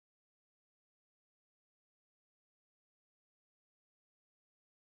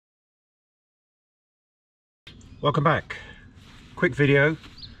Welcome back. Quick video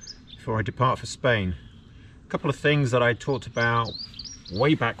before I depart for Spain. A couple of things that I talked about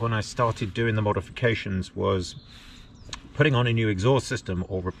way back when I started doing the modifications was putting on a new exhaust system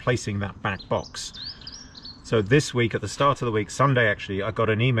or replacing that back box. So this week, at the start of the week, Sunday actually, I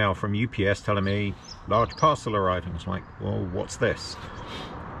got an email from UPS telling me large parcel arriving. I was like, well, what's this?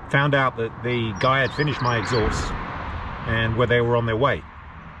 Found out that the guy had finished my exhaust and where they were on their way.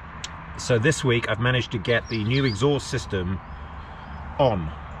 So this week I've managed to get the new exhaust system on.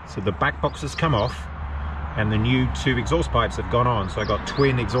 So the back box has come off and the new two exhaust pipes have gone on. So I got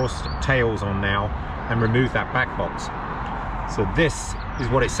twin exhaust tails on now and removed that back box. So this is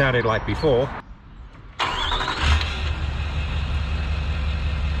what it sounded like before.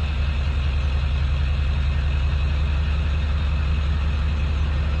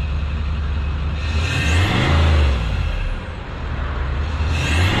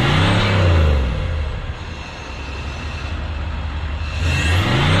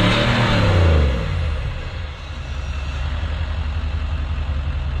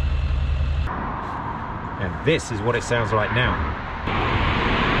 And this is what it sounds like now.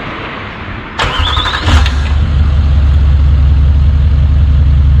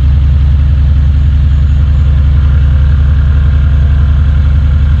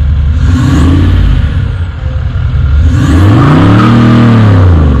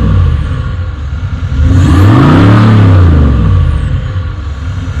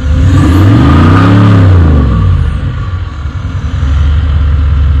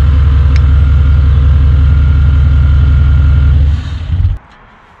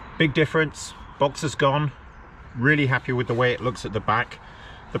 Big difference, box is gone. Really happy with the way it looks at the back.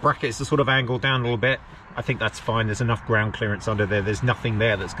 The brackets are sort of angled down a little bit. I think that's fine. There's enough ground clearance under there. There's nothing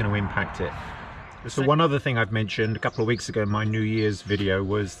there that's going to impact it. So one other thing I've mentioned a couple of weeks ago in my New Year's video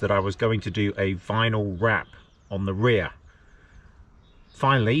was that I was going to do a vinyl wrap on the rear.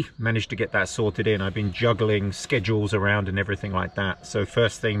 Finally managed to get that sorted in. I've been juggling schedules around and everything like that. So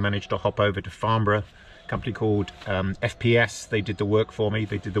first thing, managed to hop over to Farnborough. Company called FPS. They did the work for me.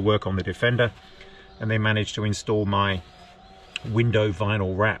 They did the work on the Defender and they managed to install my window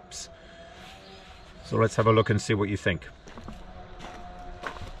vinyl wraps. So let's have a look and see what you think.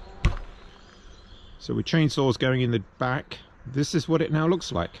 So with chainsaws going in the back, this is what it now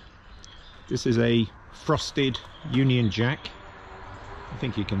looks like. This is a frosted Union Jack. I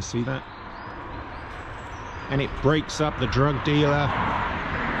think you can see that. And it breaks up the drug dealer.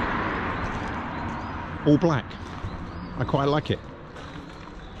 All black. I quite like it.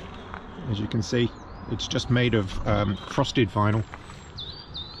 As you can see, it's just made of frosted vinyl.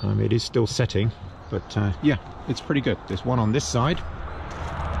 It is still setting, but yeah, it's pretty good. There's one on this side.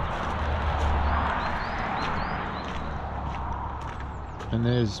 And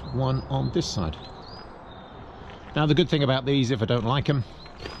there's one on this side. Now the good thing about these, if I don't like them,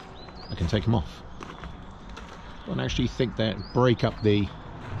 I can take them off. I don't actually think they break up the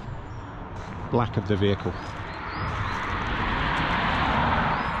black of the vehicle.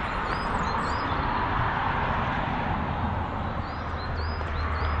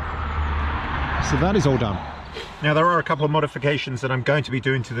 So that is all done. Now there are a couple of modifications that I'm going to be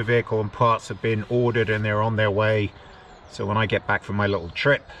doing to the vehicle, and parts have been ordered and they're on their way. So when I get back from my little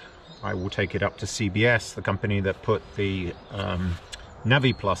trip, I will take it up to CBS, the company that put the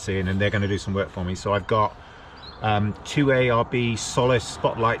Navi-plus in, and they're going to do some work for me. So I've got two ARB Solis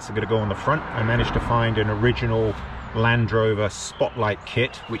spotlights are going to go on the front. I managed to find an original Land Rover spotlight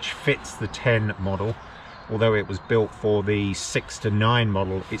kit which fits the 10 model. Although it was built for the 6 to 9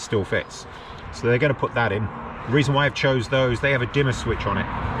 model, it still fits. So they're going to put that in. The reason why I've chose those, they have a dimmer switch on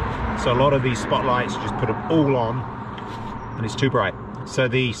it. So a lot of these spotlights, just put them all on and it's too bright. So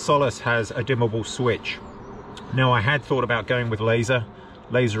the Solis has a dimmable switch. Now I had thought about going with laser.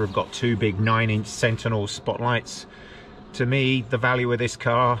 Laser have got two big 9-inch Sentinel spotlights. To me, the value of this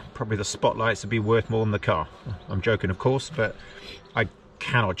car, probably the spotlights would be worth more than the car. I'm joking, of course, but I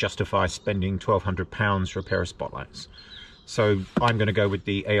cannot justify spending £1,200 for a pair of spotlights. So I'm going to go with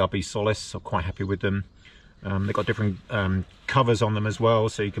the ARB Solis. I'm quite happy with them. They've got different covers on them as well,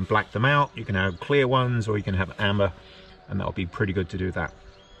 so you can black them out. You can have clear ones or you can have amber, and that'll be pretty good to do that.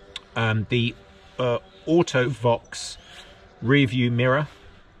 The Auto Vox rear view mirror,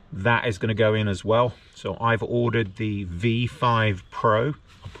 that is going to go in as well. So I've ordered the V5 Pro.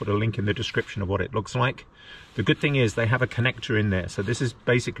 I'll put a link in the description of what it looks like. The good thing is they have a connector in there. So this is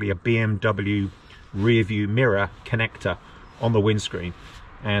basically a BMW rear view mirror connector on the windscreen,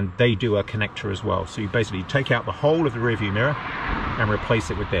 and they do a connector as well. So you basically take out the whole of the rear view mirror and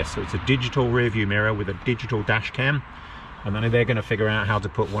replace it with this. So it's a digital rear view mirror with a digital dash cam, and then they're going to figure out how to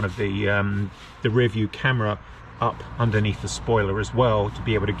put one of the rear view camera up underneath the spoiler as well to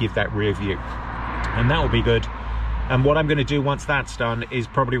be able to give that rear view, and that will be good. And what I'm going to do once that's done is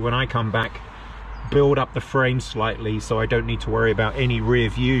probably when I come back, build up the frame slightly so I don't need to worry about any rear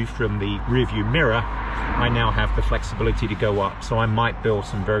view from the rear view mirror. I now have the flexibility to go up, so I might build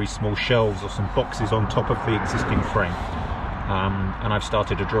some very small shelves or some boxes on top of the existing frame, and I've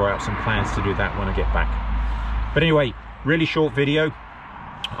started to draw out some plans to do that when I get back. But anyway, really short video.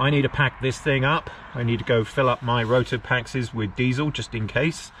 I need to pack this thing up. I need to go fill up my rotor packs with diesel just in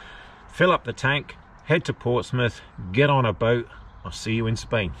case, fill up the tank, head to Portsmouth, get on a boat. I'll see you in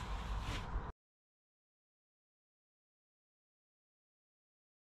Spain.